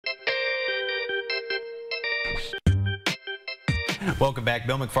Welcome back.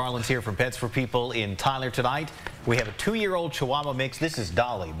 Bill McFarland's here from Pets for People in Tyler tonight. We have a 2-year-old Chihuahua mix. This is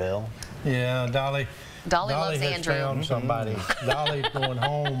Dolly, Bill. Yeah, Dolly loves has Andrew. Found somebody. Dolly's going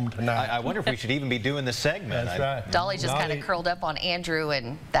home tonight. I wonder if we should even be doing this segment. That's right. Dolly just kind of curled up on Andrew,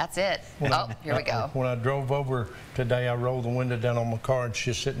 and that's it. Here we go. When I drove over today, I rolled the window down on my car, and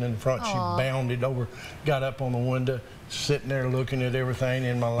she's sitting in the front. Aww. She bounded over, got up on the window, sitting there looking at everything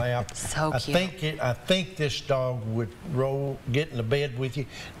in my lap. So cute. I think this dog would get in the bed with you,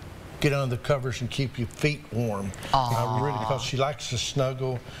 get under the covers and keep your feet warm. Because she likes to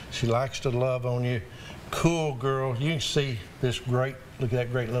snuggle, she likes to love on you. Cool girl. You can see this great, look at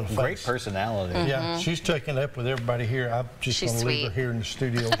that great little face. Great personality. Yeah, she's taking up with everybody here. I'm just going to leave her here in the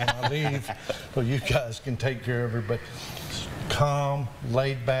studio when I leave, so you guys can take care of her. But calm,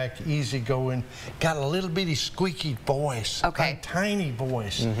 laid back, easygoing. Got a little bitty squeaky voice. Okay. A tiny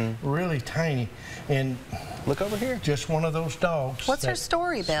voice, really tiny. And look over here. Just one of those dogs. What's her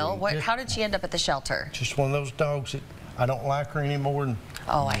story, Bill? How did she end up at the shelter? Just one of those dogs that I don't like her anymore. And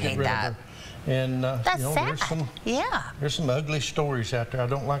I hate that. And that's you know, sad. there's some ugly stories out there. I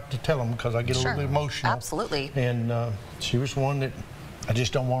don't like to tell them because I get a little emotional. Absolutely. And she was one that I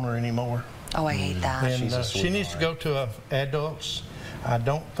just don't want her anymore. I hate that. And she needs to go to adults. I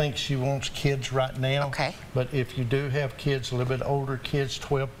don't think she wants kids right now. Okay. But if you do have kids, a little bit older kids,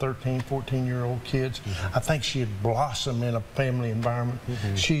 12, 13, 14-year-old kids, I think she'd blossom in a family environment.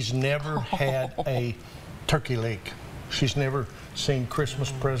 She's never had a turkey leg. She's never seen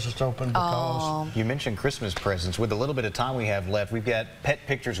Christmas presents open because... You mentioned Christmas presents. With a little bit of time we have left, we've got pet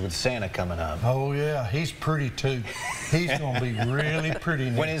pictures with Santa coming up. Oh, yeah. He's pretty, too. He's going to be really pretty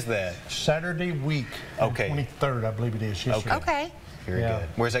now. When is that? Saturday week. Okay. 23rd, I believe it is. Okay. Very good.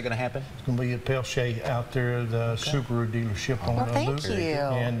 Where's that going to happen? It's going to be at Pelche out there at the Subaru dealership on the loop. Thank you.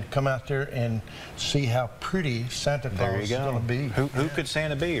 And come out there and see how pretty Santa Claus is going to be. Who could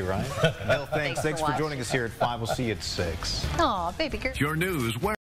Santa be, right? Bill, thanks for joining us here at 5. We'll see you at 6. Aw, baby girl. Your news.